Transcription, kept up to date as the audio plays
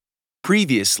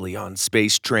Previously on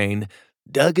Space Train,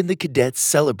 Doug and the cadets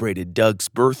celebrated Doug's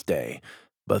birthday,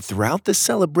 but throughout the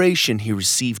celebration, he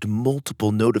received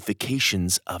multiple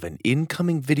notifications of an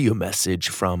incoming video message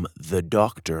from the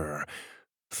doctor.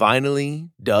 Finally,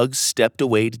 Doug stepped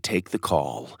away to take the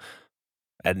call.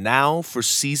 And now for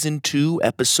Season 2,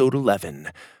 Episode 11,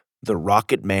 The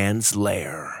Rocketman's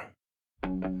Lair.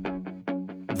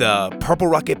 The Purple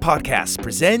Rocket Podcast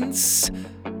presents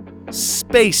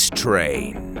Space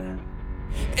Train.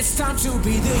 It's time to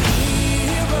be the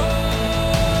hero,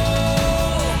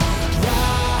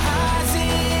 rising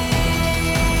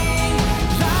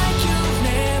like you've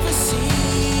never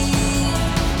seen,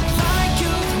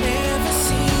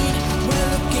 We're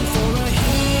looking for a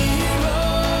hero,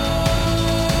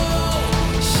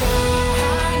 shining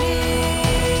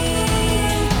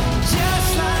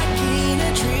just like in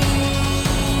a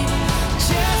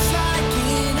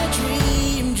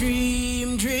dream,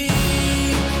 dream.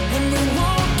 And we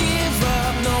won't give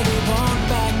up, no, we won't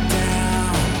back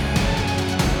down.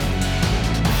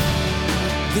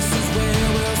 This is where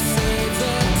we'll save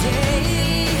the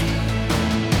day.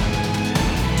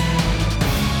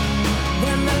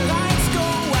 When the lights go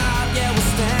out, yeah, we'll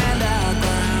stand our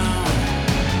ground.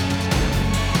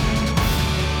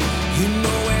 You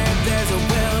know where there's a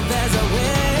will, there's a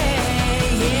way,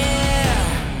 yeah.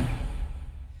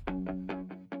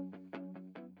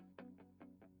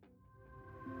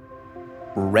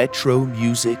 Retro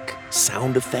music,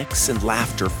 sound effects, and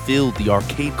laughter filled the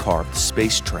arcade car of the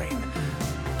space train.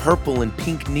 Purple and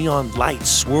pink neon lights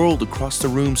swirled across the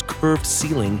room's curved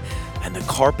ceiling, and the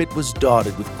carpet was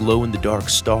dotted with glow-in-the-dark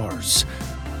stars.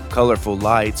 Colorful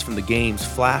lights from the games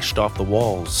flashed off the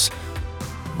walls.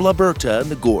 Blubberta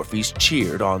and the Gorfies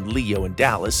cheered on Leo and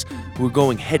Dallas, who were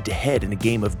going head-to-head in a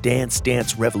game of Dance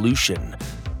Dance Revolution.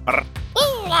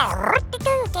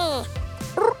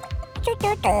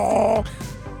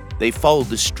 They followed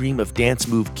the stream of dance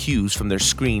move cues from their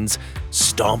screens,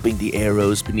 stomping the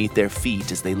arrows beneath their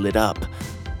feet as they lit up.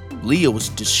 Leo was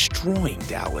destroying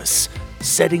Dallas,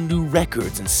 setting new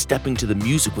records and stepping to the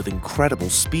music with incredible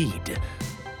speed.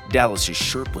 Dallas's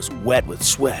shirt was wet with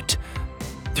sweat.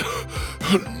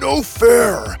 No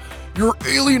fair! Your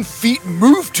alien feet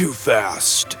move too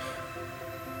fast!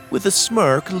 With a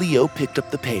smirk, Leo picked up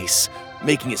the pace,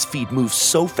 making his feet move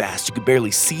so fast you could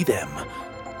barely see them.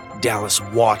 Dallas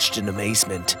watched in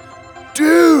amazement.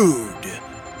 Dude!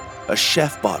 A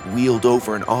chef bot wheeled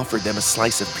over and offered them a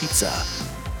slice of pizza.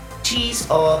 Cheese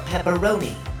or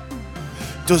pepperoni?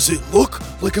 Does it look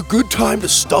like a good time to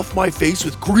stuff my face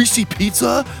with greasy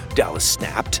pizza? Dallas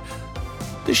snapped.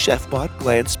 The chef bot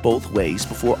glanced both ways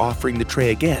before offering the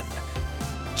tray again.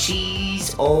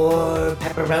 Cheese or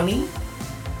pepperoni?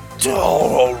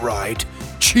 All right,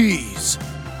 cheese.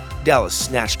 Dallas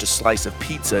snatched a slice of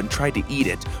pizza and tried to eat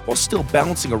it while still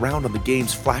bouncing around on the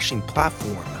game's flashing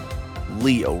platform.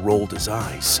 Leo rolled his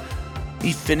eyes.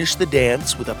 He finished the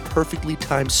dance with a perfectly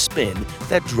timed spin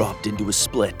that dropped into a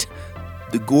split.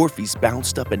 The Gorfies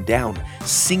bounced up and down,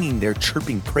 singing their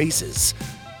chirping praises.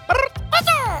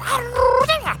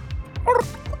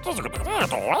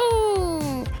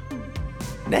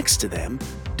 Next to them,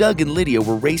 Doug and Lydia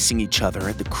were racing each other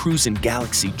at the Cruisin'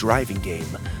 Galaxy driving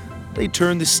game. They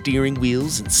turned the steering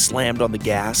wheels and slammed on the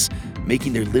gas,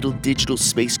 making their little digital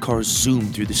space cars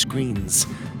zoom through the screens.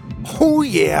 Oh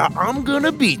yeah, I'm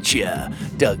gonna beat ya,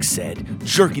 Doug said,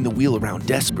 jerking the wheel around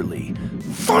desperately.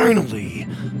 Finally!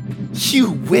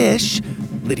 You wish!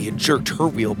 Lydia jerked her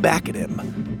wheel back at him.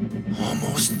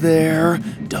 Almost there,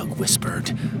 Doug whispered.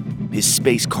 His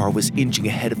space car was inching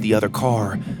ahead of the other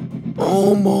car.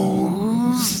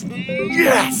 Almost.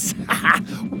 Yes!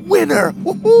 Winner!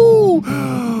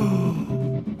 Woohoo!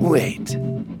 Wait.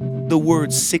 The word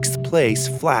 6th place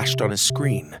flashed on his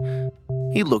screen.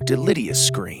 He looked at Lydia's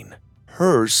screen.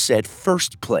 Hers said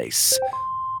 1st place.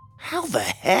 How the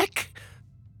heck?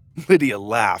 Lydia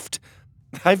laughed.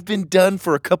 I've been done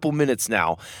for a couple minutes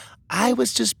now. I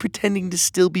was just pretending to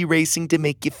still be racing to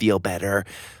make you feel better.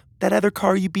 That other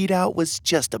car you beat out was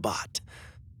just a bot.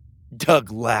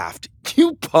 Doug laughed.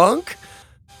 You punk?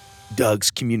 Doug's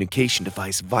communication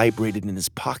device vibrated in his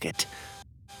pocket.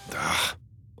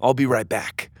 I'll be right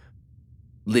back.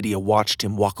 Lydia watched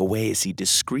him walk away as he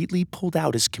discreetly pulled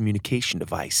out his communication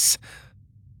device.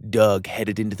 Doug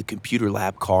headed into the computer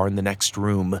lab car in the next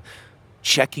room.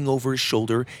 Checking over his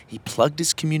shoulder, he plugged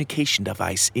his communication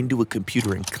device into a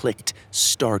computer and clicked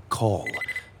Start Call.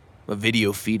 A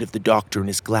video feed of the doctor in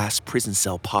his glass prison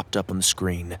cell popped up on the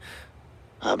screen.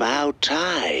 About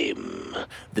time,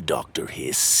 the doctor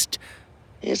hissed.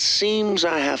 It seems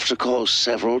I have to call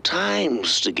several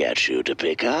times to get you to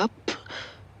pick up.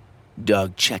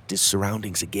 Doug checked his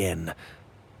surroundings again.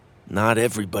 Not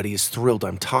everybody is thrilled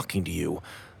I'm talking to you.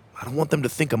 I don't want them to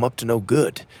think I'm up to no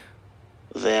good.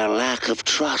 Their lack of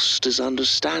trust is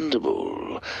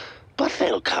understandable, but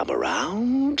they'll come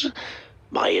around.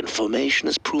 My information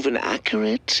has proven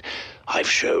accurate. I've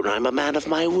shown I'm a man of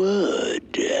my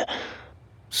word.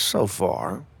 So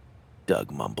far,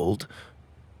 Doug mumbled.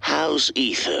 How's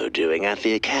Etho doing at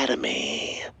the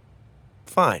academy?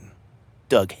 Fine.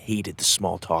 Doug hated the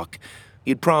small talk.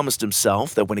 He had promised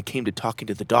himself that when it came to talking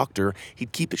to the doctor,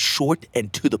 he'd keep it short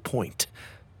and to the point.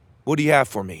 What do you have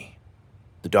for me?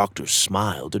 The doctor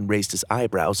smiled and raised his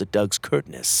eyebrows at Doug's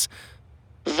curtness.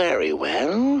 Very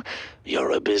well.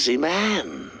 You're a busy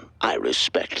man. I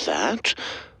respect that.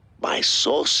 My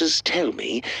sources tell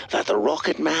me that the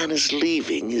Rocketman is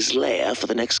leaving his lair for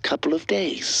the next couple of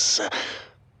days.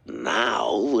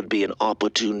 Now would be an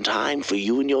opportune time for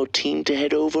you and your team to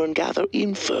head over and gather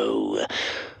info.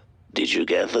 Did you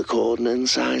get the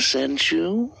coordinates I sent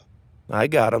you? I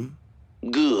got him.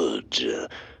 Good.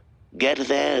 Get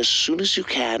there as soon as you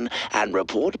can and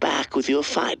report back with your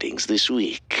findings this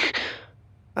week.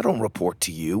 I don't report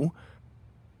to you.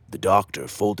 The doctor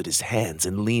folded his hands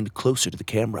and leaned closer to the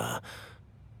camera.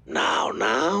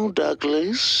 Now,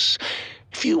 Douglas.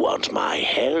 If you want my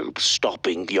help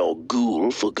stopping your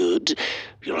ghoul for good,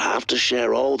 you'll have to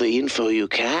share all the info you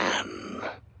can.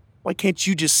 Why can't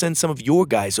you just send some of your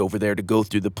guys over there to go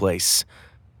through the place?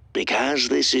 Because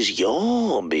this is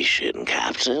your mission,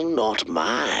 Captain, not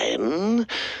mine.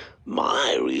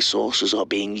 My resources are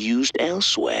being used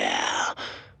elsewhere.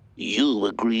 You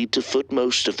agreed to foot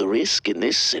most of the risk in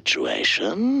this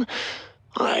situation.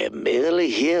 I am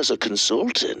merely here as a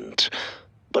consultant.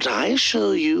 But I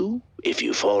assure you, if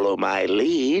you follow my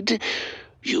lead,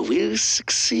 you will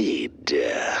succeed.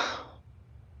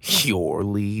 Your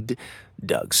lead?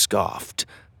 Doug scoffed.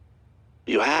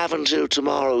 You have until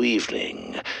tomorrow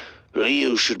evening.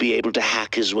 Leo should be able to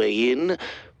hack his way in,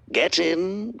 get the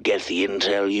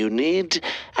intel you need,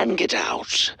 and get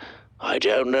out. I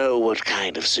don't know what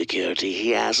kind of security he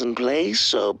has in place,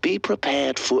 so be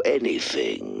prepared for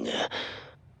anything.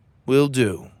 Will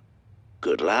do.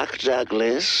 Good luck,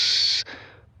 Douglas.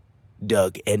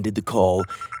 Doug ended the call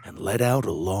and let out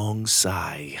a long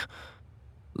sigh.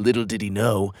 Little did he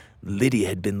know, Lydia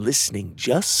had been listening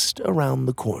just around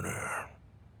the corner.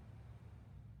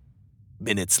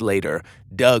 Minutes later,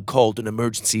 Doug called an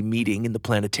emergency meeting in the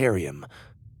planetarium.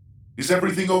 Is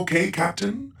everything okay,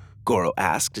 Captain? Goro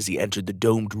asked as he entered the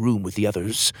domed room with the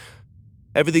others.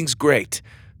 Everything's great.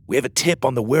 We have a tip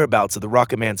on the whereabouts of the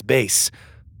Rocketman's base.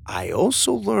 I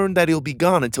also learned that he'll be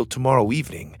gone until tomorrow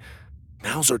evening.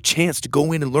 Now's our chance to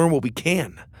go in and learn what we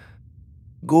can.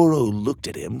 Goro looked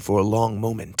at him for a long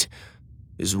moment.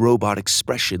 His robot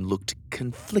expression looked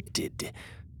conflicted.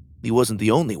 He wasn't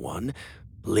the only one.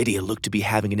 Lydia looked to be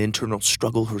having an internal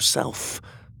struggle herself.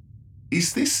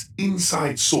 Is this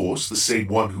inside source the same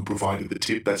one who provided the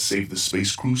tip that saved the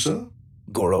space cruiser?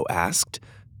 Goro asked.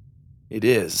 It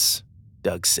is,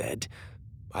 Doug said.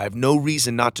 I have no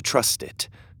reason not to trust it.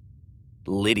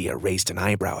 Lydia raised an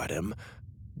eyebrow at him.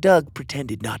 Doug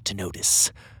pretended not to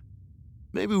notice.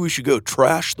 Maybe we should go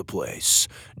trash the place,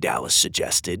 Dallas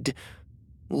suggested.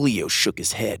 Leo shook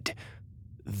his head.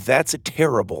 That's a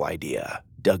terrible idea,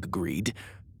 Doug agreed.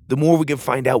 The more we can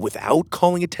find out without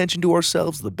calling attention to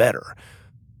ourselves, the better.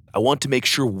 I want to make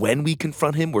sure when we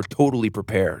confront him, we're totally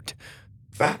prepared.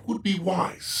 That would be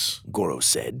wise, Goro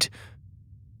said.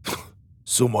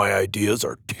 So my ideas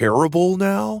are terrible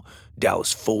now?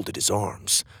 Dallas folded his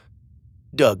arms.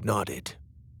 Doug nodded.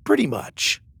 Pretty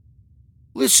much.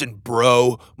 Listen,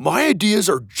 bro, my ideas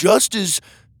are just as...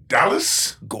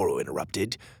 Dallas? Goro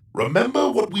interrupted.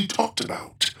 Remember what we talked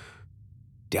about.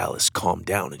 Dallas calmed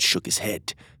down and shook his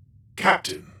head.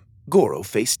 Captain. Goro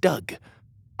faced Doug.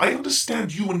 I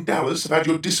understand you and Dallas have had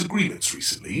your disagreements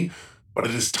recently, but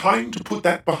it is time to put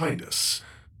that behind us.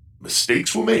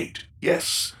 Mistakes were made,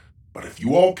 yes, but if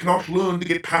you all cannot learn to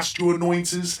get past your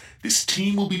annoyances, this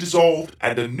team will be dissolved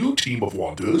and a new team of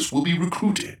Wanderers will be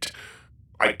recruited.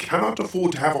 I cannot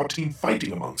afford to have our team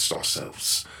fighting amongst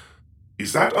ourselves.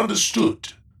 Is that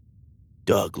understood?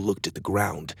 Doug looked at the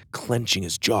ground, clenching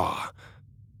his jaw.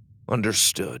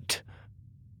 Understood.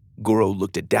 Goro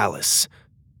looked at Dallas.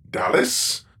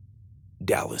 Dallas?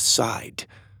 Dallas sighed.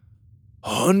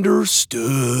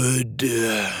 Understood.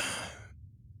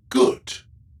 Good.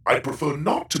 I'd prefer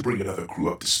not to bring another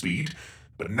crew up to speed,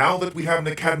 but now that we have an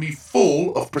academy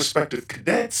full of prospective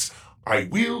cadets, I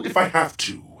will if I have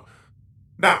to.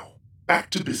 Now, back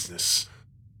to business.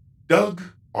 Doug,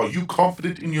 are you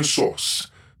confident in your source?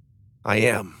 I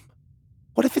am.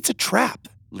 What if it's a trap?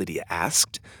 Lydia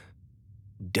asked.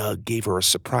 Doug gave her a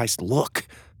surprised look.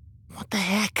 What the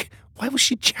heck? Why was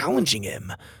she challenging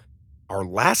him? Our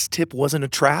last tip wasn't a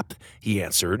trap, he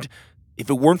answered. If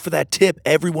it weren't for that tip,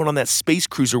 everyone on that space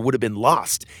cruiser would have been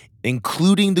lost,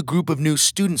 including the group of new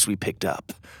students we picked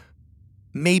up.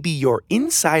 Maybe your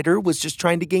insider was just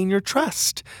trying to gain your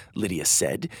trust, Lydia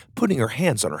said, putting her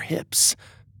hands on her hips.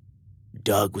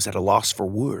 Doug was at a loss for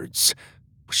words.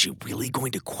 Was she really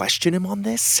going to question him on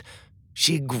this?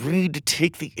 She agreed to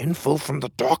take the info from the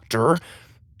doctor.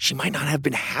 She might not have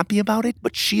been happy about it,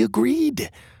 but she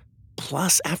agreed.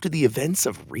 Plus, after the events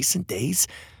of recent days,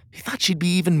 he thought she'd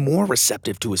be even more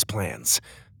receptive to his plans.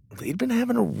 They'd been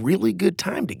having a really good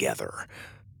time together.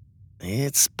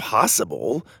 It's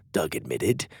possible, Doug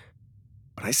admitted.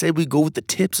 But I say we go with the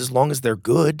tips as long as they're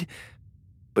good.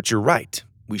 But you're right,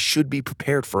 we should be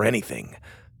prepared for anything.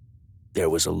 There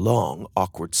was a long,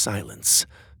 awkward silence.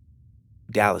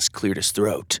 Dallas cleared his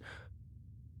throat.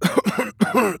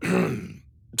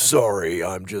 Sorry,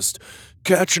 I'm just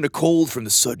catching a cold from the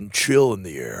sudden chill in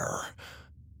the air.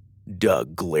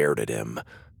 Doug glared at him.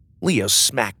 Leo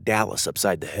smacked Dallas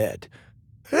upside the head.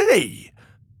 Hey!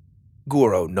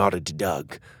 Goro nodded to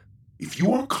Doug. If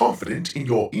you are confident in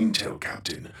your intel,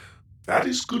 Captain, that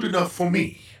is good enough for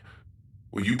me.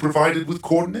 Were you provided with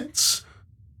coordinates?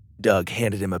 Doug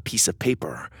handed him a piece of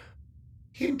paper.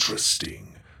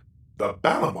 Interesting. The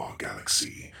Balamar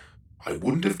Galaxy. I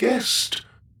wouldn't have guessed.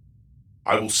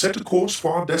 I will set a course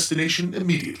for our destination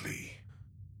immediately.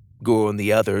 Goro and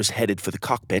the others headed for the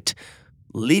cockpit.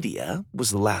 Lydia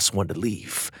was the last one to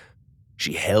leave.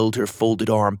 She held her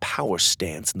folded-arm power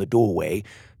stance in the doorway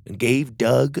and gave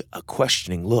Doug a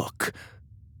questioning look.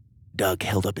 Doug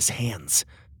held up his hands.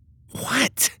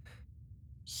 What?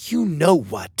 You know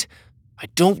what? I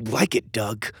don't like it,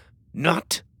 Doug.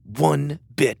 Not one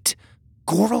bit.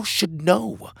 Goro should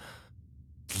know.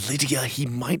 Lydia, he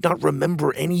might not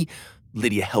remember any...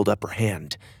 Lydia held up her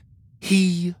hand.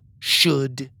 He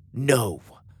should know.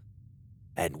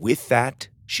 And with that,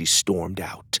 she stormed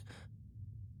out.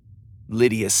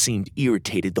 Lydia seemed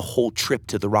irritated the whole trip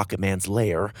to the Rocketman's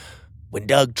lair. When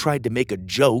Doug tried to make a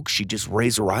joke, she'd just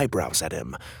raise her eyebrows at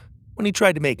him. When he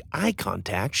tried to make eye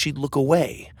contact, she'd look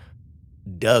away.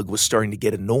 Doug was starting to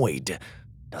get annoyed.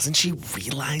 Doesn't she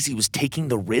realize he was taking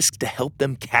the risk to help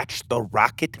them catch the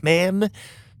Rocketman?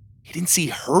 He didn't see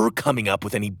her coming up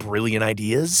with any brilliant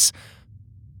ideas.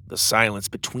 The silence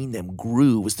between them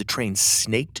grew as the train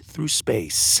snaked through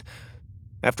space.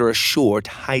 After a short,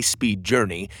 high-speed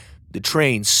journey, the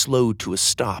train slowed to a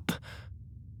stop.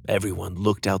 Everyone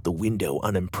looked out the window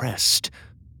unimpressed.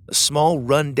 A small,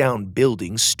 run-down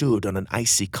building stood on an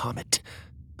icy comet.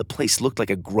 The place looked like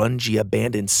a grungy,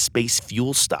 abandoned space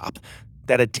fuel stop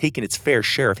that had taken its fair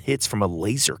share of hits from a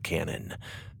laser cannon.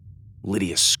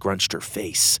 Lydia scrunched her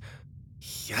face.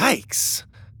 Yikes!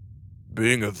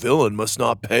 Being a villain must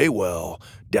not pay well,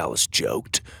 Dallas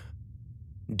joked.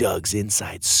 Doug's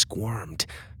insides squirmed.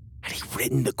 Had he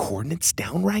written the coordinates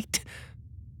down right?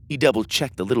 He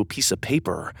double-checked the little piece of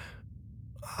paper.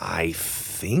 I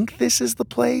think this is the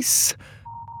place?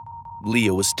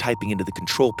 Leo was typing into the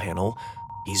control panel.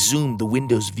 He zoomed the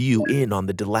window's view in on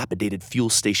the dilapidated fuel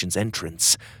station's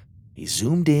entrance. He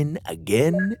zoomed in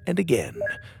again and again.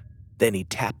 Then he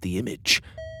tapped the image.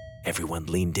 Everyone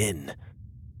leaned in.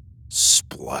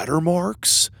 Splatter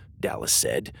marks? Dallas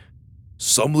said.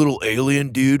 Some little alien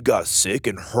dude got sick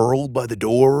and hurled by the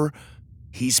door?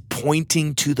 He's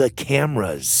pointing to the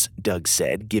cameras, Doug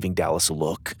said, giving Dallas a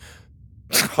look.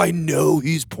 I know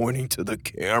he's pointing to the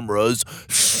cameras,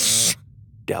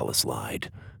 Dallas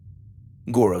lied.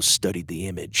 Goro studied the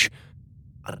image.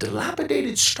 A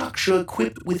dilapidated structure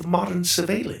equipped with modern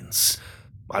surveillance.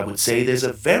 I would say there's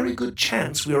a very good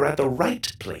chance we are at the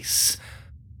right place.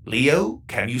 Leo,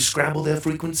 can you scramble their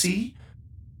frequency?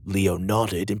 Leo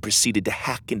nodded and proceeded to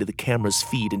hack into the camera's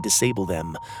feed and disable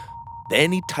them.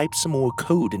 Then he typed some more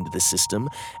code into the system,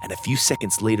 and a few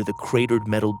seconds later the cratered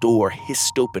metal door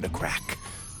hissed open a crack.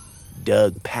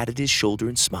 Doug patted his shoulder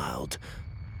and smiled.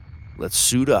 Let's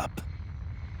suit up.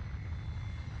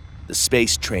 The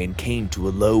space train came to a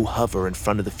low hover in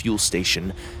front of the fuel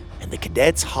station, and the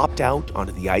cadets hopped out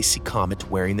onto the icy comet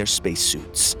wearing their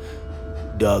spacesuits.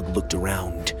 Doug looked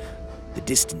around. The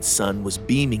distant sun was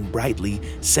beaming brightly,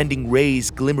 sending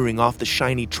rays glimmering off the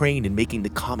shiny train and making the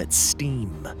comet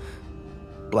steam.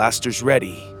 Blasters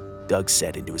ready, Doug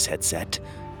said into his headset.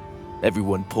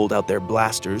 Everyone pulled out their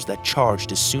blasters that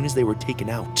charged as soon as they were taken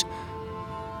out.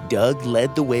 Doug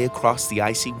led the way across the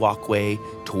icy walkway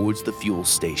towards the fuel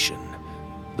station.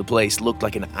 The place looked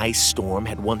like an ice storm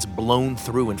had once blown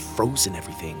through and frozen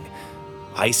everything.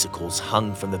 Icicles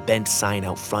hung from the bent sign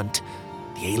out front.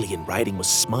 The alien writing was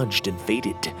smudged and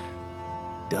faded.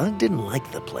 Doug didn't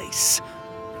like the place.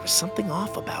 There was something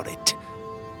off about it.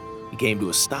 He came to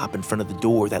a stop in front of the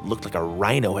door that looked like a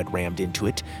rhino had rammed into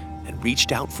it and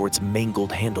reached out for its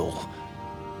mangled handle.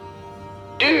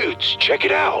 Dudes, check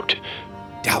it out!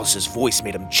 Dallas's voice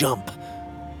made him jump.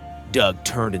 Doug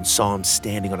turned and saw him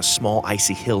standing on a small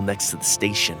icy hill next to the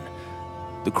station.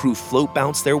 The crew float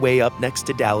bounced their way up next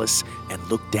to Dallas and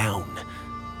looked down.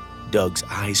 Doug's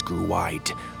eyes grew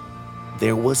wide.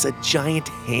 There was a giant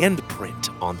handprint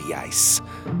on the ice.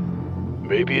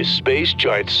 Maybe a space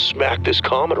giant smacked this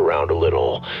comet around a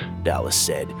little, Dallas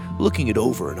said, looking it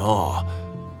over in awe.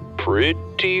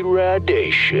 Pretty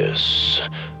radacious.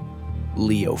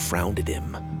 Leo frowned at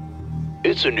him.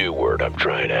 It's a new word I'm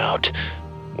trying out.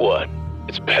 What?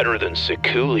 It's better than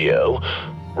Siculio,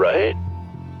 right?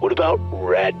 What about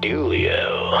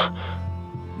Radulio?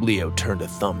 Leo turned a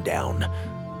thumb down.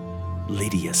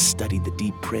 Lydia studied the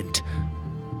deep print.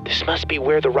 This must be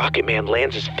where the Rocketman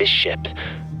lands his fish ship.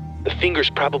 The fingers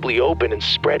probably open and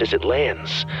spread as it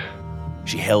lands.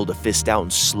 She held a fist out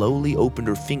and slowly opened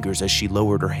her fingers as she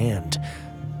lowered her hand.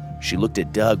 She looked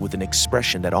at Doug with an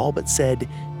expression that all but said,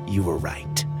 "You were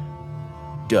right."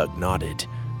 Doug nodded.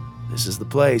 "This is the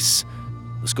place.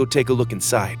 Let's go take a look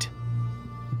inside."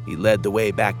 He led the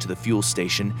way back to the fuel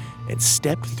station and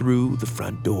stepped through the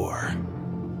front door.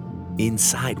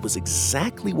 Inside was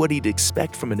exactly what he'd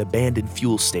expect from an abandoned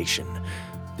fuel station.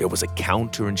 There was a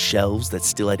counter and shelves that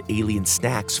still had alien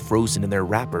snacks frozen in their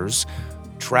wrappers.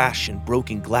 Trash and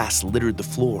broken glass littered the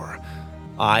floor.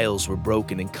 Aisles were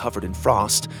broken and covered in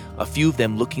frost, a few of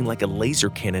them looking like a laser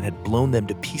cannon had blown them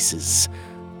to pieces.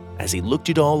 As he looked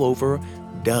it all over,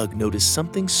 Doug noticed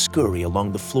something scurry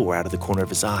along the floor out of the corner of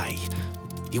his eye.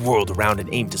 He whirled around and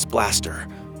aimed his blaster.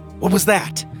 What was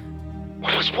that?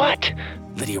 What was what?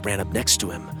 Lydia ran up next to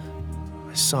him.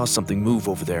 I saw something move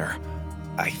over there.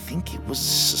 I think it was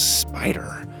a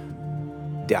spider.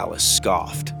 Dallas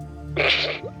scoffed.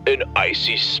 An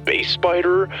icy space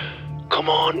spider? Come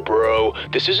on, bro.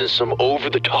 This isn't some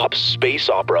over-the-top space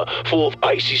opera full of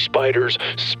icy spiders,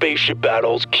 spaceship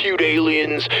battles, cute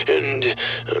aliens, and...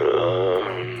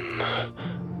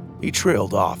 He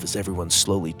trailed off as everyone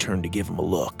slowly turned to give him a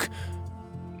look.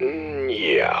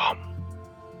 Yeah.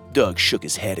 Doug shook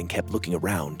his head and kept looking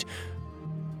around.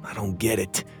 I don't get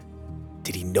it.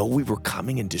 Did he know we were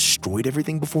coming and destroyed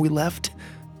everything before we left?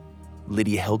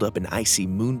 Lydia held up an icy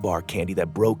moon bar candy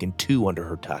that broke in two under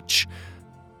her touch.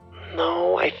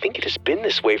 No, I think it has been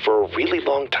this way for a really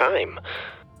long time.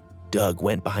 Doug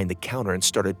went behind the counter and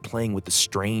started playing with the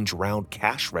strange round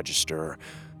cash register.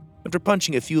 After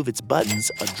punching a few of its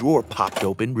buttons, a drawer popped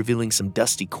open, revealing some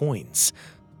dusty coins.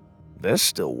 This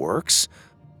still works.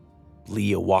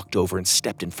 Leo walked over and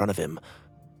stepped in front of him.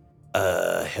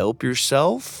 Help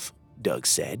yourself? Doug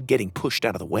said, getting pushed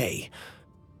out of the way.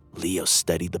 Leo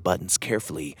studied the buttons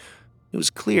carefully. It was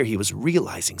clear he was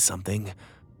realizing something.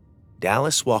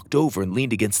 Dallas walked over and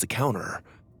leaned against the counter.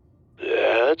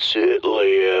 That's it,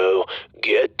 Leo.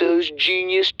 Get those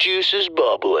genius juices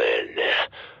bubbling.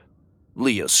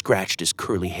 Leo scratched his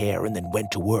curly hair and then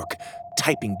went to work,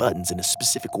 typing buttons in a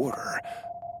specific order.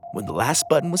 When the last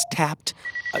button was tapped,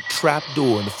 a trap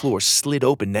door in the floor slid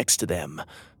open next to them.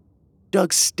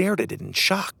 Doug stared at it in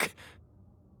shock.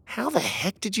 How the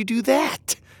heck did you do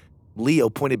that? Leo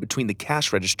pointed between the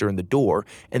cash register and the door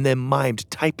and then mimed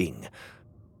typing.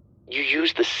 You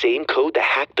used the same code to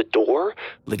hack the door?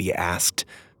 Lydia asked.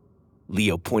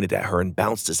 Leo pointed at her and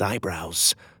bounced his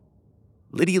eyebrows.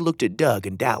 Lydia looked at Doug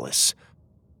and Dallas.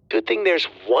 Good thing there's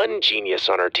one genius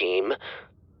on our team.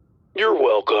 You're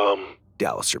welcome,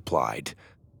 Dallas replied.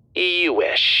 You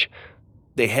wish.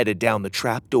 They headed down the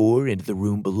trap door into the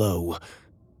room below.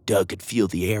 Doug could feel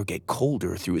the air get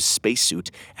colder through his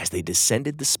spacesuit as they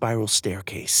descended the spiral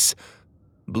staircase.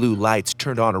 Blue lights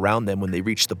turned on around them when they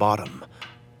reached the bottom.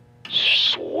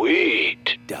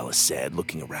 Sweet, Dallas said,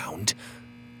 looking around.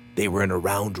 They were in a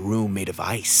round room made of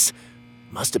ice.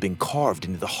 Must have been carved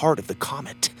into the heart of the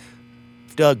comet.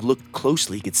 If Doug looked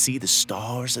closely, he could see the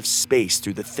stars of space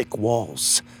through the thick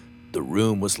walls. The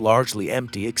room was largely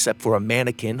empty except for a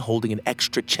mannequin holding an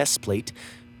extra chest plate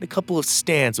and a couple of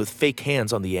stands with fake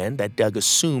hands on the end that Doug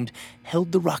assumed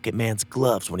held the Rocketman's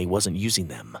gloves when he wasn't using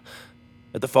them.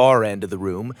 At the far end of the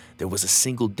room, there was a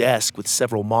single desk with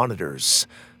several monitors.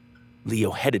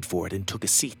 Leo headed for it and took a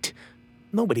seat.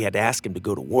 Nobody had to ask him to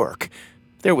go to work.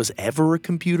 If there was ever a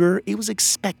computer, it was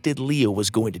expected Leo was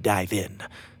going to dive in.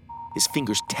 His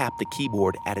fingers tapped the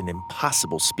keyboard at an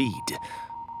impossible speed.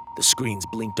 The screens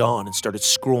blinked on and started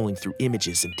scrolling through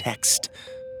images and text.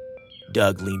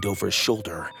 Doug leaned over his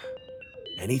shoulder.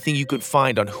 Anything you could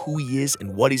find on who he is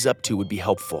and what he's up to would be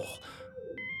helpful.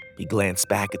 He glanced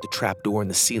back at the trapdoor in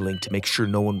the ceiling to make sure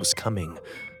no one was coming.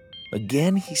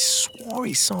 Again, he swore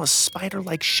he saw a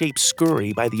spider-like shape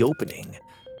scurry by the opening.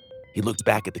 He looked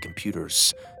back at the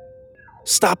computers.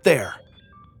 "Stop there!"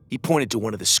 He pointed to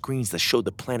one of the screens that showed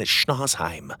the planet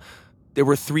Schnauzheim. There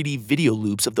were 3D video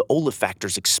loops of the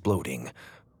olefactors exploding.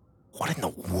 What in the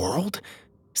world?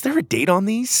 Is there a date on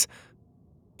these?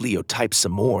 Leo typed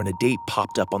some more and a date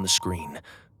popped up on the screen.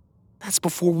 That's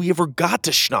before we ever got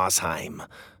to Schnauzheim.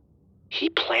 He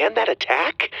planned that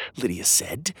attack? Lydia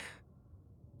said.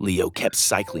 Leo kept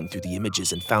cycling through the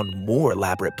images and found more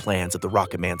elaborate plans of the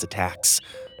Rocketman's attacks.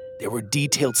 There were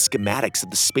detailed schematics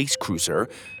of the space cruiser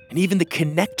and even the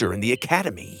connector in the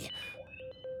academy.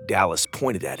 Dallas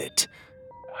pointed at it.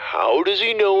 How does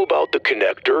he know about the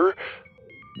connector?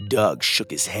 Doug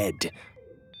shook his head.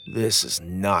 This is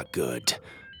not good.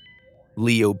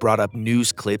 Leo brought up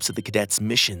news clips of the cadets'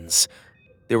 missions.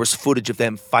 There was footage of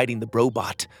them fighting the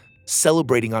robot,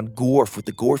 celebrating on Gorf with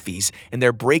the Gorfies, and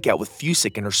their breakout with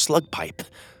Fusick and her slug pipe.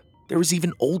 There was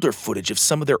even older footage of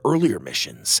some of their earlier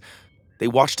missions. They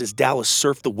watched as Dallas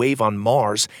surfed the wave on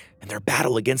Mars and their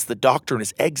battle against the Doctor and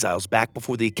his exiles back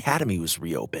before the academy was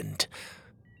reopened.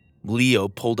 Leo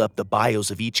pulled up the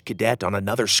bios of each cadet on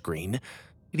another screen.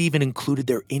 It even included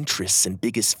their interests and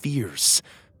biggest fears.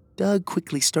 Doug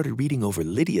quickly started reading over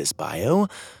Lydia's bio.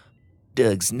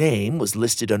 Doug's name was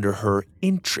listed under her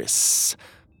interests.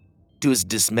 To his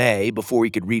dismay, before he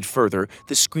could read further,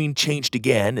 the screen changed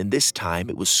again, and this time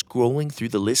it was scrolling through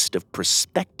the list of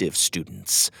prospective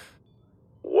students.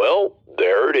 Well,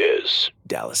 there it is,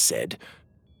 Dallas said.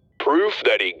 Proof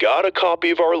that he got a copy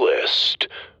of our list.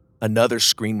 Another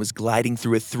screen was gliding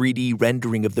through a 3D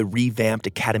rendering of the revamped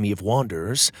Academy of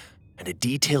Wanderers and a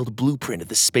detailed blueprint of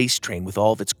the space train with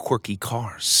all of its quirky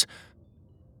cars.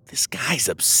 This guy's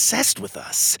obsessed with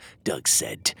us, Doug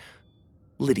said.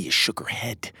 Lydia shook her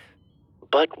head.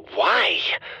 But why?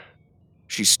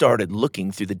 She started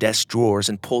looking through the desk drawers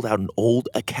and pulled out an old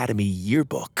Academy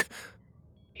yearbook.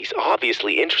 He's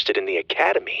obviously interested in the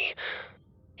Academy.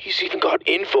 He's even got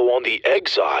info on the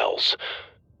exiles.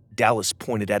 Dallas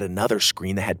pointed at another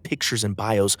screen that had pictures and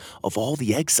bios of all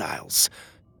the exiles.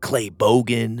 Clay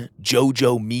Bogan,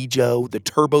 Jojo Mijo, the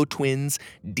Turbo Twins,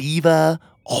 Diva,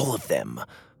 all of them.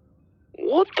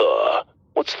 What the?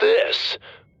 What's this?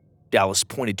 Dallas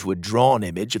pointed to a drawn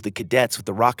image of the cadets with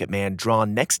the Rocketman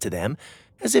drawn next to them,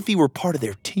 as if he were part of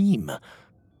their team.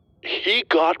 He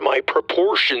got my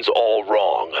proportions all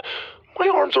wrong. My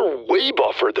arms are way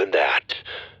buffer than that.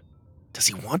 Does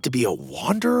he want to be a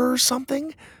wanderer or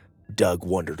something? Doug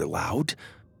wondered aloud.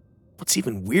 What's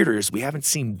even weirder is we haven't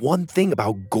seen one thing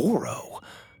about Goro.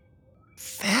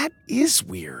 That is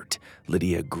weird,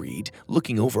 Lydia agreed,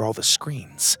 looking over all the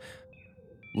screens.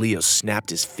 Leo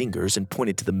snapped his fingers and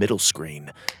pointed to the middle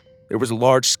screen. There was a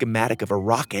large schematic of a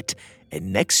rocket,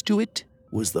 and next to it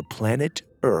was the planet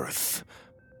Earth.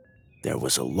 There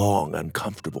was a long,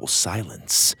 uncomfortable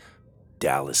silence.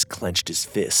 Dallas clenched his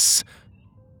fists.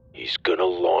 He's gonna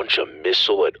launch a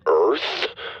missile at Earth?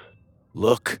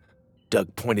 Look,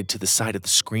 Doug pointed to the side of the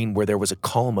screen where there was a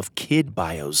column of kid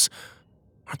bios.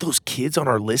 Aren't those kids on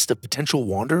our list of potential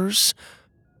wanderers?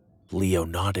 Leo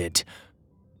nodded.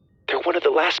 They're one of the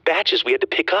last batches we had to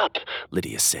pick up,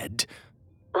 Lydia said.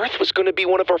 Earth was gonna be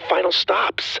one of our final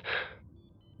stops.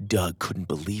 Doug couldn't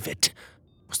believe it.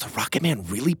 Was the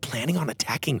Rocketman really planning on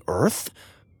attacking Earth?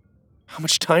 How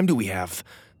much time do we have?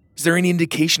 Is there any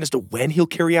indication as to when he'll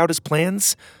carry out his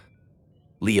plans?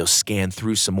 Leo scanned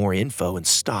through some more info and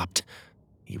stopped.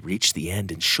 He reached the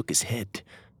end and shook his head.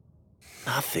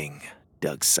 Nothing,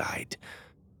 Doug sighed.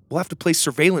 We'll have to place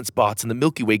surveillance bots in the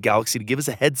Milky Way galaxy to give us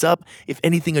a heads up if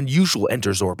anything unusual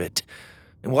enters orbit.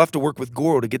 And we'll have to work with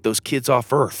Goro to get those kids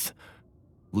off Earth.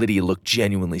 Lydia looked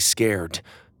genuinely scared.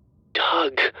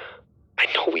 Doug, I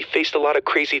know we faced a lot of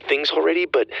crazy things already,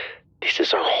 but this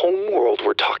is our home world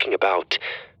we're talking about.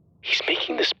 He's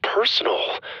making this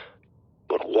personal.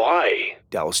 But why?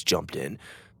 Dallas jumped in.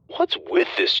 What's with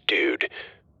this dude?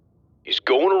 He's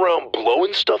going around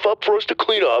blowing stuff up for us to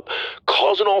clean up,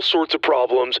 causing all sorts of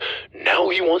problems. Now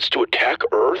he wants to attack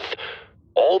Earth?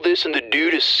 All this and the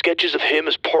dude is sketches of him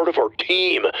as part of our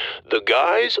team. The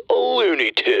guy's a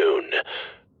Looney Tune.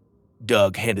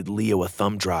 Doug handed Leo a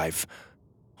thumb drive.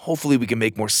 Hopefully we can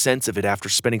make more sense of it after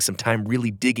spending some time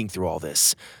really digging through all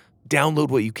this. Download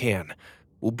what you can.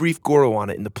 We'll brief Goro on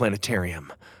it in the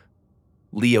planetarium.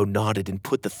 Leo nodded and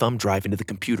put the thumb drive into the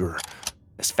computer.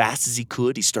 As fast as he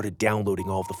could, he started downloading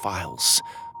all of the files.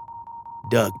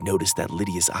 Doug noticed that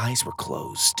Lydia's eyes were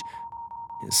closed.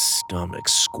 His stomach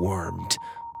squirmed.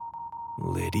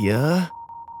 Lydia?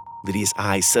 Lydia's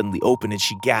eyes suddenly opened and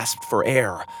she gasped for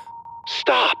air.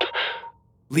 Stop!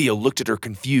 Leo looked at her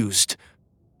confused.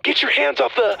 Get your hands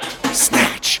off the...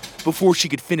 Snatch! Before she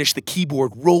could finish, the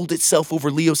keyboard rolled itself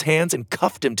over Leo's hands and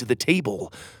cuffed him to the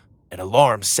table. An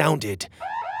alarm sounded.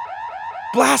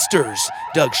 Blasters!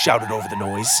 Doug shouted over the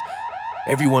noise.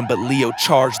 Everyone but Leo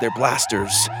charged their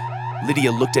blasters.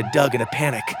 Lydia looked at Doug in a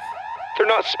panic. They're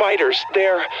not spiders,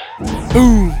 they're...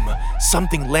 Boom!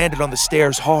 Something landed on the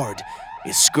stairs hard.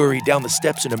 It scurried down the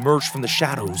steps and emerged from the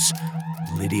shadows.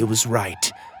 Lydia was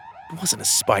right. It wasn't a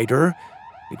spider.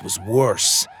 It was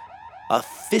worse. A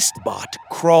fistbot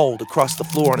crawled across the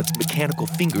floor on its mechanical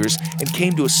fingers and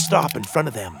came to a stop in front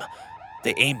of them.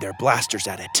 They aimed their blasters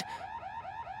at it.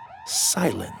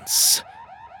 Silence.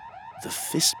 The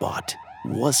fistbot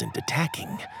wasn't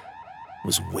attacking.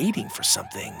 Was waiting for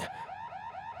something.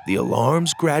 The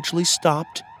alarms gradually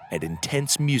stopped and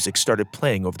intense music started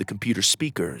playing over the computer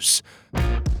speakers.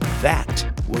 That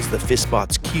was the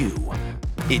fistbot's cue.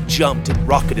 It jumped and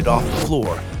rocketed off the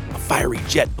floor, a fiery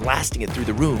jet blasting it through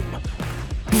the room.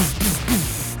 Poof, poof,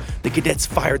 poof. The cadets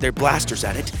fired their blasters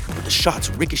at it, but the shots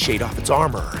ricocheted off its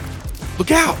armor.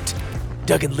 Look out!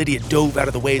 Doug and Lydia dove out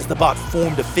of the way as the bot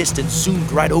formed a fist and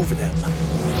zoomed right over them.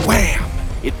 Wham!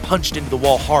 It punched into the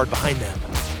wall hard behind them.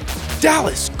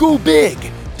 Dallas, go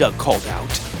big! Doug called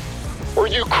out. Are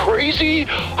you crazy?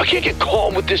 I can't get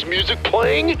calm with this music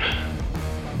playing.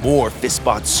 More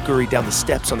fistbots scurried down the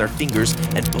steps on their fingers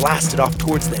and blasted off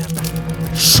towards them.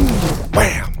 Shoo!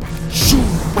 Wham! Shoo!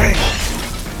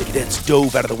 Wham! The cadets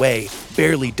dove out of the way,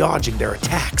 barely dodging their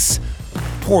attacks.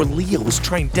 Poor Leo was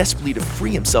trying desperately to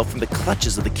free himself from the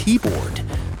clutches of the keyboard.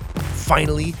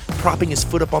 Finally, propping his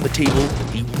foot up on the table,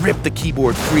 he ripped the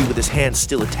keyboard free with his hands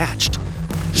still attached.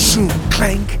 Shoo!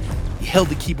 Clank! He held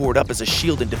the keyboard up as a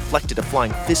shield and deflected a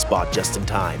flying fistbot just in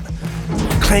time.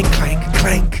 Clank, clank,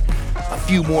 clank! A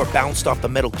few more bounced off the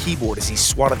metal keyboard as he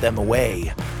swatted them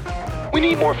away. We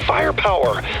need more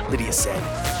firepower, Lydia said,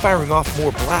 firing off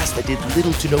more blasts that did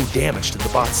little to no damage to the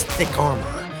bot's thick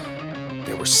armor.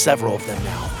 There were several of them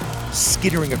now,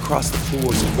 skittering across the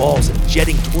floors and walls and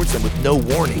jetting towards them with no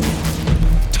warning.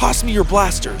 Toss me your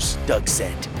blasters, Doug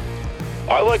said.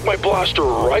 I like my blaster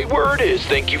right where it is,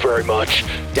 thank you very much.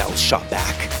 Dallas shot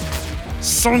back.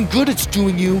 Son, good it's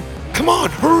doing you. Come on,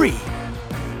 hurry!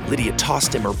 Lydia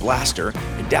tossed him her blaster,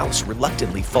 and Dallas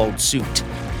reluctantly followed suit.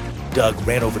 Doug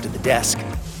ran over to the desk,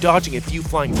 dodging a few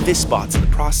flying fistbots in the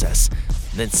process,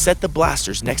 and then set the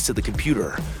blasters next to the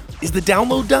computer. Is the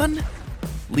download done?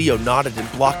 Leo nodded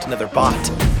and blocked another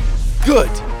bot.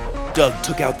 Good! Doug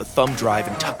took out the thumb drive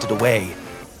and tucked it away.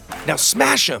 Now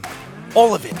smash them!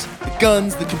 All of it. The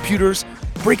guns, the computers.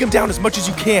 Break them down as much as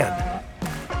you can.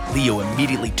 Leo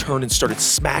immediately turned and started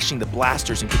smashing the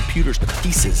blasters and computers to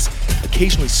pieces,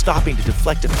 occasionally stopping to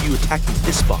deflect a few attacking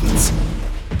fistbots.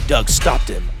 Doug stopped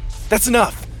him. That's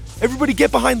enough! Everybody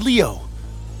get behind Leo!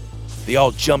 They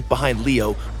all jumped behind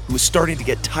Leo, who was starting to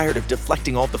get tired of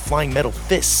deflecting all the flying metal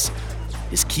fists.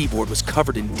 His keyboard was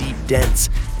covered in deep dents,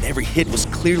 and every hit was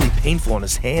clearly painful on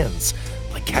his hands,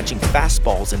 like catching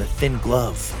fastballs in a thin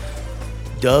glove.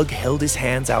 Doug held his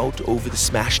hands out over the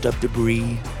smashed up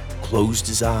debris, closed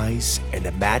his eyes, and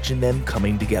imagined them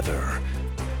coming together.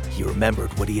 He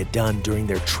remembered what he had done during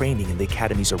their training in the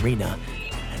Academy's arena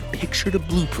and pictured a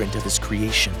blueprint of his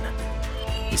creation.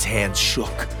 His hands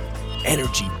shook.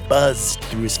 Energy buzzed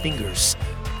through his fingers.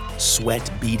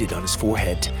 Sweat beaded on his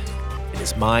forehead. In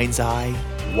his mind's eye,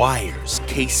 wires,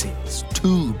 casings,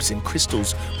 tubes, and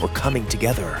crystals were coming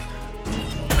together.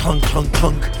 Clunk, clunk,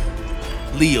 clunk.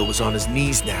 Leo was on his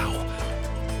knees now.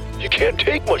 You can't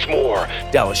take much more,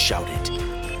 Dallas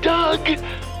shouted. Doug!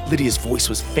 Lydia's voice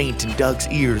was faint in Doug's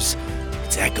ears.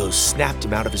 Its echoes snapped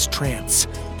him out of his trance.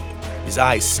 His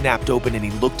eyes snapped open and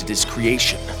he looked at his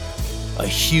creation. A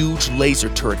huge laser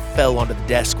turret fell onto the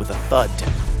desk with a thud.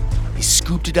 He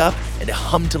scooped it up and it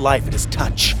hummed to life at his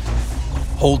touch.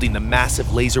 Holding the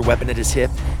massive laser weapon at his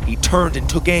hip, he turned and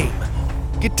took aim.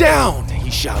 Get down, he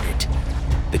shouted.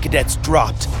 The cadets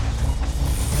dropped.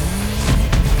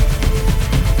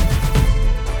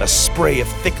 A spray of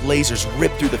thick lasers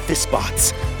ripped through the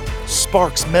fistbots.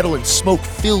 Sparks, metal, and smoke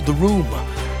filled the room.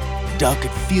 Doug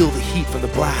could feel the heat from the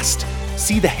blast,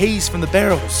 see the haze from the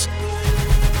barrels.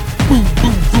 Boom,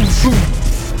 boom, boom, boom.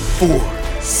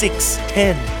 4, 6,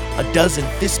 10. A dozen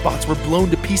fistbots were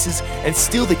blown to pieces, and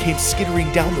still they came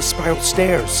skittering down the spiral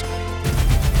stairs.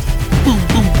 Boom,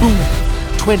 boom, boom.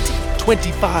 20,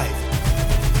 25.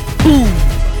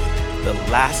 Boom! The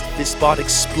last fistbot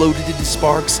exploded into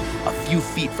sparks a few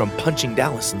feet from punching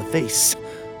Dallas in the face.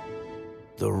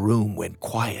 The room went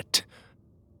quiet.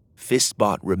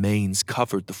 Fistbot remains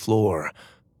covered the floor.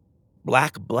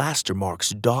 Black blaster marks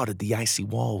dotted the icy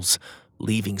walls,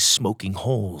 leaving smoking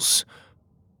holes.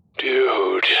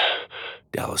 Dude,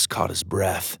 Dallas caught his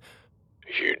breath.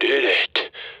 you did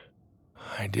it.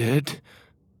 I did?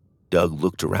 Doug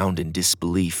looked around in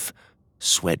disbelief,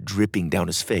 sweat dripping down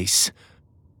his face.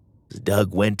 As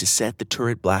Doug went to set the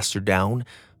turret blaster down,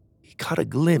 he caught a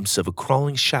glimpse of a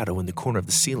crawling shadow in the corner of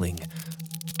the ceiling.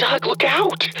 Doug, look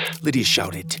out! Lydia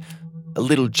shouted. A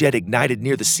little jet ignited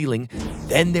near the ceiling.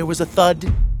 Then there was a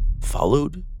thud,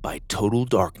 followed by total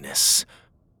darkness.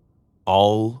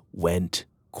 All went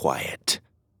quiet.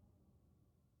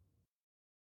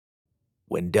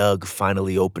 When Doug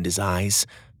finally opened his eyes,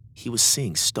 he was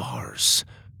seeing stars.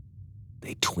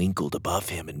 They twinkled above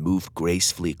him and moved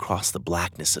gracefully across the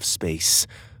blackness of space.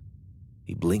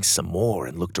 He blinked some more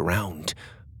and looked around.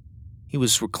 He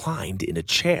was reclined in a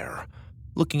chair,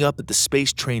 looking up at the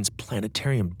space train's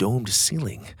planetarium domed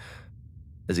ceiling.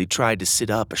 As he tried to sit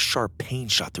up, a sharp pain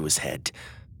shot through his head.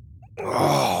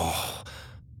 Oh!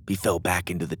 He fell back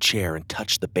into the chair and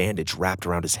touched the bandage wrapped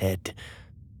around his head.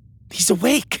 "He's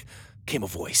awake!" came a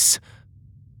voice.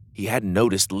 He hadn't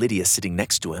noticed Lydia sitting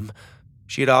next to him.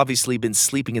 She had obviously been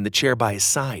sleeping in the chair by his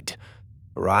side.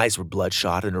 Her eyes were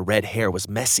bloodshot and her red hair was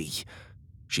messy.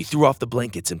 She threw off the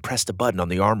blankets and pressed a button on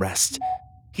the armrest.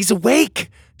 "He's awake!"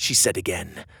 she said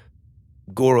again.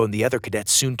 Goro and the other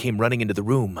cadets soon came running into the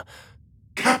room.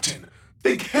 Captain,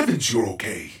 thank heavens you're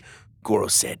okay. Goro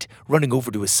said, running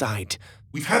over to his side.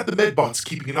 We've had the medbots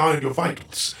keeping an eye on your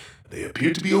vitals. They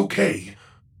appear to be okay,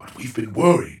 but we've been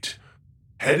worried.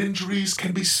 Head injuries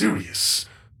can be serious.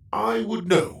 I would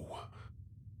know.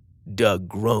 Doug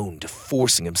groaned,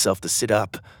 forcing himself to sit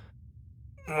up.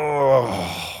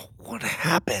 Oh, what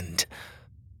happened?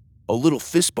 "A little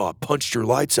fistball punched your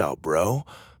lights out, bro,"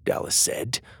 Dallas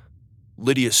said.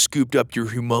 "Lydia scooped up your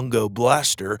humongo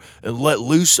blaster and let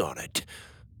loose on it.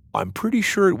 I'm pretty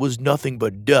sure it was nothing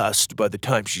but dust by the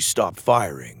time she stopped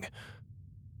firing."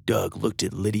 Doug looked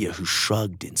at Lydia, who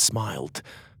shrugged and smiled.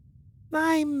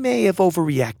 "I may have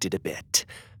overreacted a bit."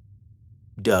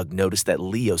 Doug noticed that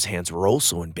Leo's hands were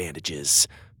also in bandages.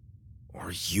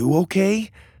 "Are you okay?"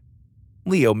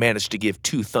 Leo managed to give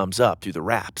 2 thumbs up through the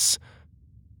wraps.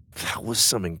 "That was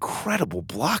some incredible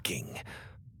blocking."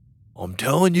 "I'm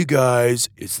telling you guys,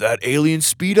 it's that alien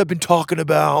speed I've been talking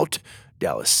about,"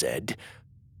 Dallas said.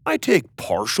 "I take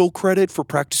partial credit for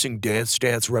practicing Dance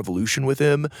Dance Revolution with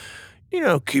him.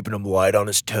 Keeping him light on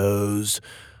his toes.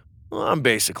 I'm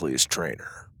basically his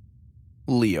trainer."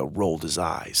 Leo rolled his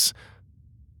eyes.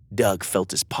 Doug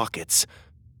felt his pockets.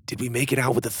 "Did we make it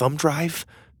out with the thumb drive?"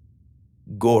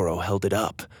 Goro held it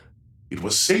up. It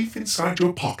was safe inside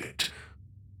your pocket.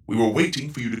 We were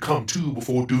waiting for you to come to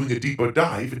before doing a deeper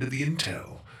dive into the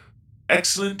intel.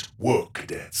 Excellent work,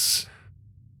 cadets.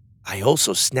 "I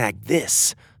also snagged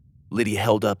this." Lydia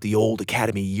held up the old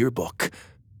Academy yearbook.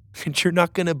 "And you're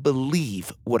not going to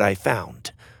believe what I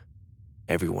found."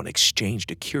 Everyone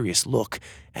exchanged a curious look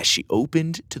as she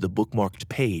opened to the bookmarked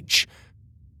page.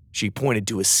 She pointed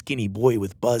to a skinny boy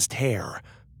with buzzed hair.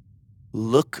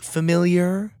 "Look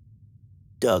familiar?"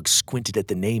 Doug squinted at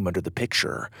the name under the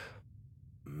picture.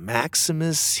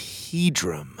 Maximus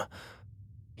Hedrum.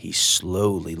 He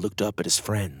slowly looked up at his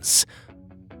friends.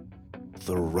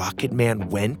 The Rocketman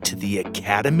went to the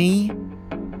Academy?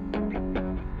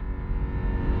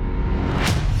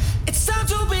 It's time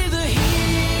to be the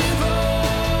hero,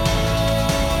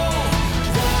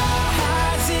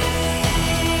 rising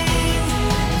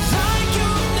like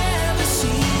you've never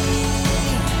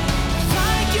seen,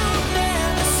 like you've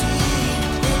never seen.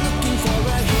 We're looking for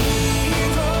a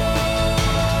hero,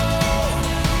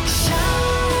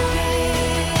 shining,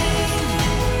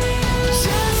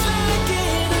 just like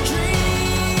in a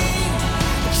dream,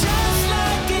 just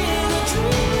like in a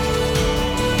dream.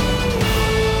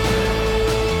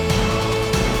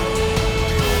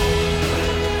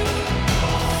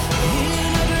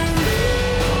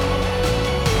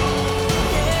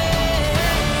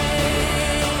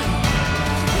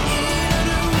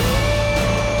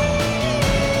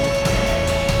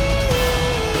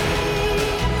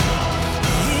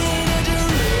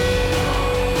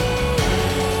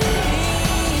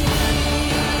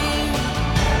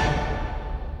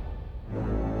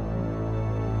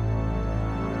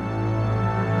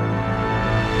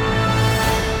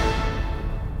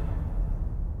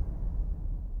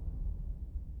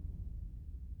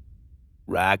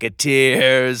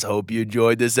 Rocketeers, hope you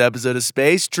enjoyed this episode of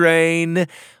Space Train.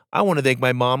 I want to thank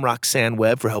my mom, Roxanne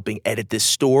Webb, for helping edit this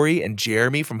story, and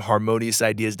Jeremy from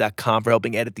HarmoniousIdeas.com for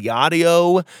helping edit the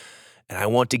audio. And I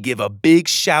want to give a big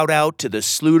shout out to the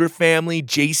Sluter family,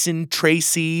 Jason,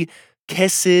 Tracy,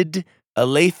 Kessid,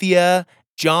 Alethea,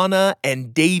 Jonna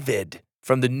and David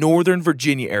from the Northern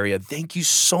Virginia area. Thank you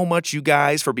so much, you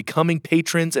guys, for becoming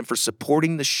patrons and for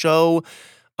supporting the show.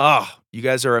 You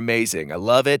guys are amazing. I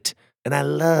love it. And I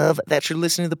love that you're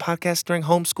listening to the podcast during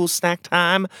homeschool snack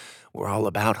time. We're all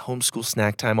about homeschool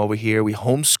snack time over here. We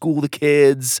homeschool the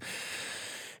kids,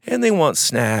 and they want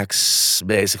snacks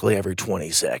basically every 20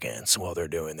 seconds while they're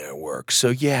doing their work. So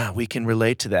yeah, we can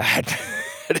relate to that.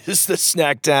 The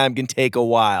snack time can take a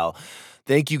while.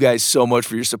 Thank you guys so much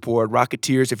for your support.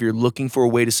 Rocketeers, if you're looking for a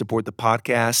way to support the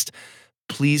podcast,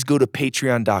 please go to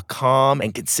patreon.com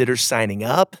and consider signing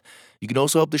up. You can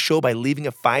also help the show by leaving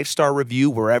a 5-star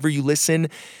review wherever you listen.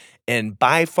 And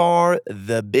by far,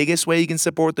 the biggest way you can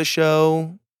support the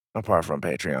show, apart from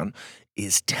Patreon,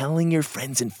 is telling your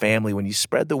friends and family. When you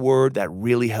spread the word, that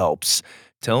really helps.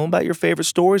 Tell them about your favorite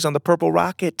stories on the Purple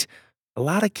Rocket. A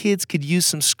lot of kids could use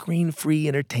some screen-free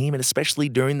entertainment, especially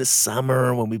during the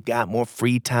summer when we've got more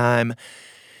free time.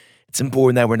 It's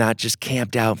important that we're not just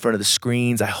camped out in front of the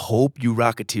screens. I hope you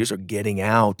Rocketeers are getting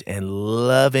out and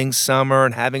loving summer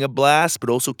and having a blast, but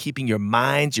also keeping your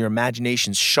minds, your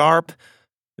imaginations sharp,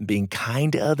 and being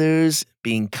kind to others,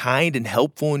 being kind and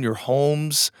helpful in your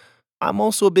homes. I'm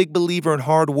also a big believer in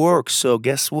hard work, so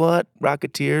guess what,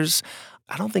 Rocketeers?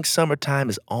 I don't think summertime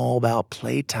is all about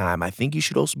playtime. I think you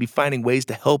should also be finding ways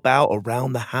to help out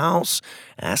around the house.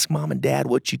 Ask mom and dad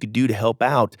what you could do to help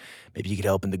out. Maybe you could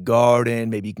help in the garden.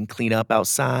 Maybe you can clean up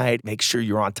outside. Make sure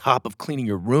you're on top of cleaning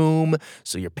your room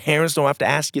so your parents don't have to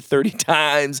ask you 30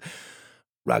 times.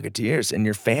 Rocketeers, and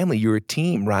your family, you're a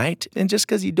team, right? And just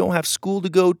because you don't have school to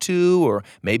go to, or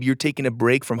maybe you're taking a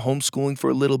break from homeschooling for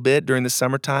a little bit during the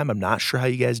summertime, I'm not sure how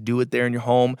you guys do it there in your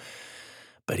home.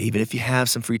 But even if you have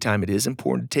some free time, it is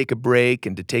important to take a break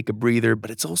and to take a breather, but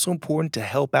it's also important to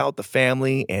help out the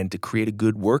family and to create a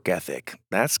good work ethic.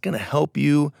 That's going to help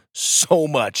you so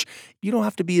much. You don't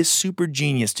have to be a super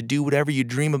genius to do whatever you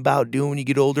dream about doing when you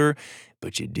get older,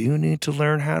 but you do need to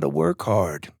learn how to work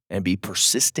hard and be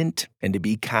persistent and to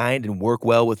be kind and work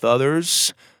well with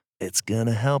others. It's going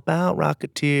to help out,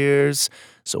 Rocketeers.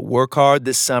 So work hard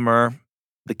this summer.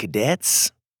 The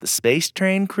cadets, the space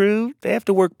train crew, they have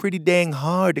to work pretty dang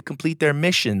hard to complete their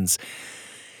missions.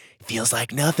 Feels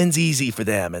like nothing's easy for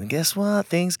them. And guess what?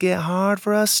 Things get hard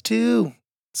for us too.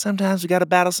 Sometimes we got to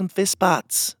battle some fist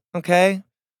spots, okay?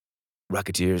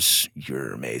 Rocketeers,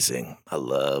 you're amazing. I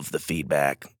love the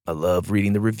feedback. I love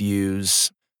reading the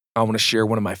reviews. I want to share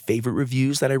one of my favorite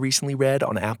reviews that I recently read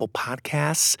on Apple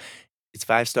Podcasts. It's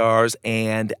 5 stars,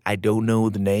 and I don't know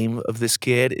the name of this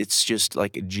kid. It's just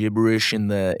like gibberish in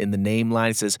the name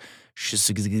line. It says,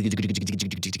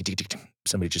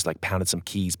 somebody just like pounded some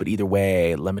keys. But either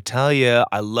way, let me tell you,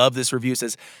 I love this review. It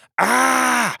says,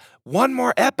 one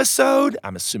more episode.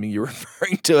 I'm assuming you're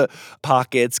referring to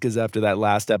Pockets, because after that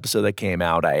last episode that came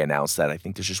out, I announced that I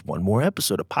think there's just one more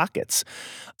episode of Pockets.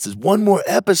 It says, one more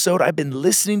episode. I've been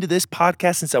listening to this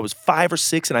podcast since I was 5 or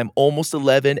 6, and I'm almost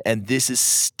 11, and this is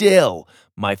still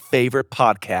my favorite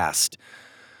podcast.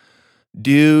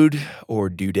 Dude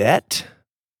or dudette,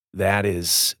 that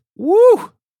is,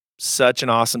 such an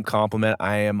awesome compliment.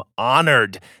 I am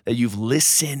honored that you've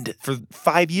listened for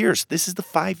 5 years. I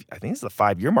think it's the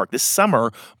 5-year mark. This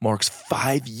summer marks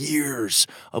 5 years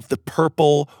of the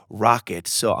Purple Rocket.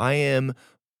 So I am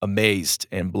amazed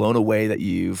and blown away that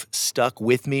you've stuck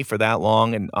with me for that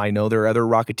long. And I know there are other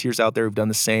Rocketeers out there who've done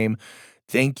the same.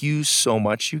 Thank you so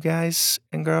much, you guys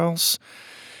and girls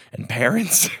and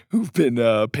parents who've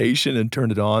been patient and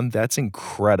turned it on. That's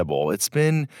incredible. It's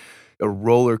been a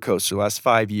roller coaster the last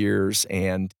 5 years,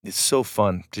 and it's so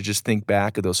fun to just think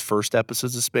back of those first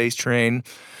episodes of Space Train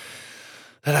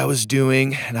that I was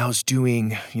doing, and I was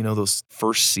doing, those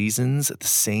first seasons at the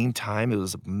same time. It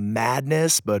was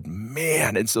madness, but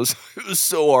man, it was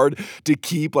so hard to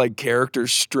keep like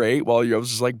characters straight while I was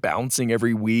just like bouncing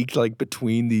every week, like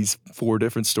between these 4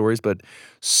 different stories, but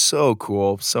so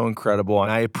cool, so incredible,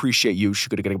 and I appreciate you for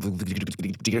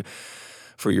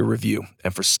your review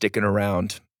and for sticking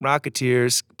around.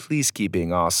 Rocketeers, please keep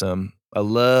being awesome. I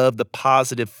love the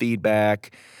positive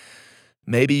feedback.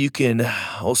 Maybe you can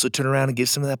also turn around and give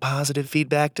some of that positive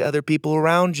feedback to other people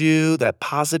around you. That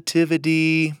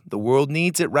positivity, the world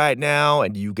needs it right now,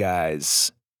 and you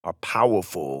guys are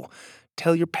powerful.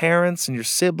 Tell your parents and your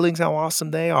siblings how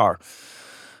awesome they are.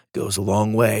 Goes a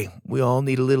long way. We all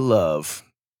need a little love.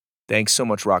 Thanks so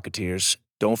much, Rocketeers.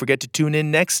 Don't forget to tune in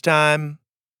next time.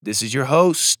 This is your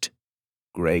host,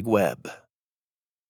 Greg Webb.